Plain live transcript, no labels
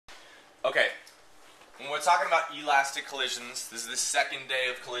Okay, when we're talking about elastic collisions, this is the second day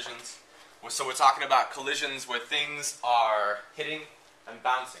of collisions. So we're talking about collisions where things are hitting and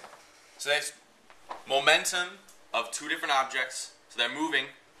bouncing. So there's momentum of two different objects. So they're moving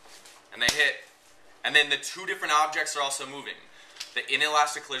and they hit. And then the two different objects are also moving. The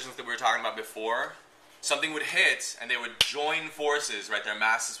inelastic collisions that we were talking about before, something would hit and they would join forces, right? Their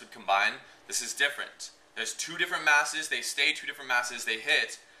masses would combine. This is different. There's two different masses, they stay two different masses, they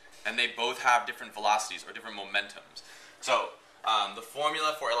hit, and they both have different velocities or different momentums. So the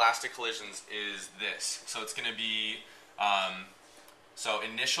formula for elastic collisions is this. So it's going to be so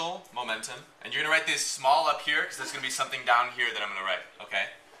initial momentum, and you're going to write this small up here because there's going to be something down here that I'm going to write. Okay,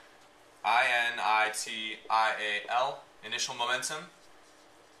 initial, initial momentum,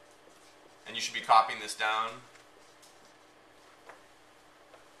 and you should be copying this down.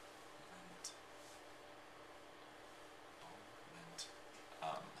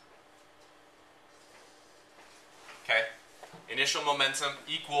 Okay, initial momentum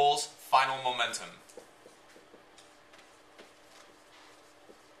equals final momentum.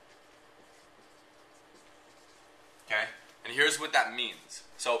 Okay, and here's what that means.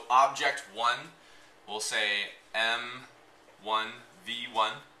 So object 1, we'll say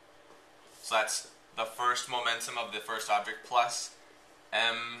m1v1. So that's the first momentum of the first object plus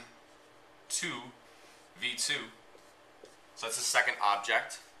m2v2. So that's the second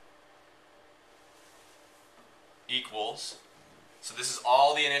object. Equals, so this is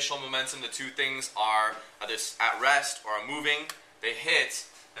all the initial momentum. The two things are either at rest or are moving. They hit,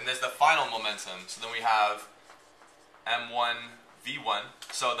 and there's the final momentum. So then we have m1v1,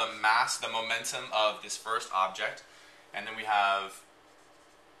 so the mass, the momentum of this first object, and then we have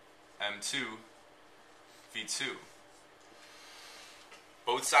m2v2.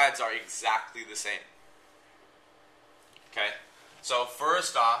 Both sides are exactly the same. Okay, so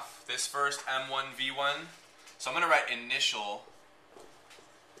first off, this first m1v1, so I'm going to write initial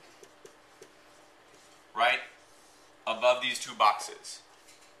right above these two boxes.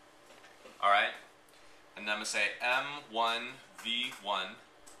 Alright? And then I'm going to say m1v1.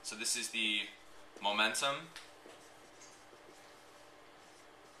 So this is the momentum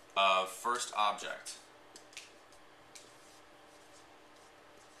of first object.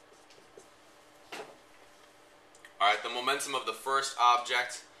 Alright, the momentum of the first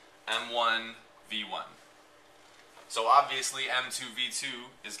object, m1v1. So obviously m2v2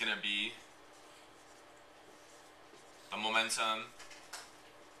 is going to be the momentum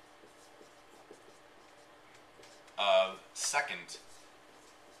of second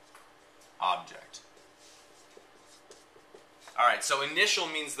object. Alright, so initial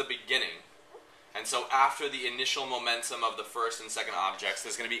means the beginning. And so after the initial momentum of the first and second objects,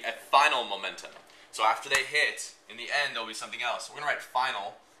 there's going to be a final momentum. So after they hit, in the end, there'll be something else. So we're going to write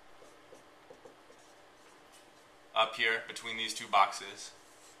final up here between these two boxes.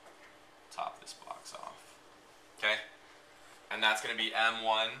 Top this box off. Okay? And that's going to be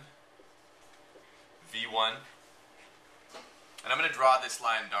m1 v1. And I'm going to draw this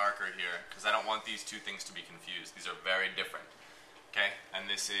line darker here because I don't want these two things to be confused. These are very different. Okay? And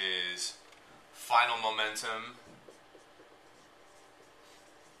this is final momentum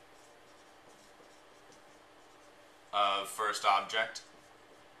of first object.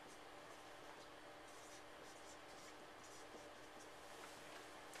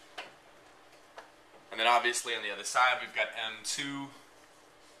 And then obviously on the other side we've got m2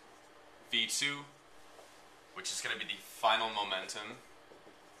 v2, which is going to be the final momentum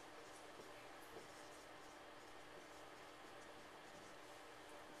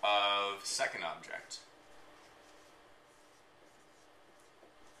of second object.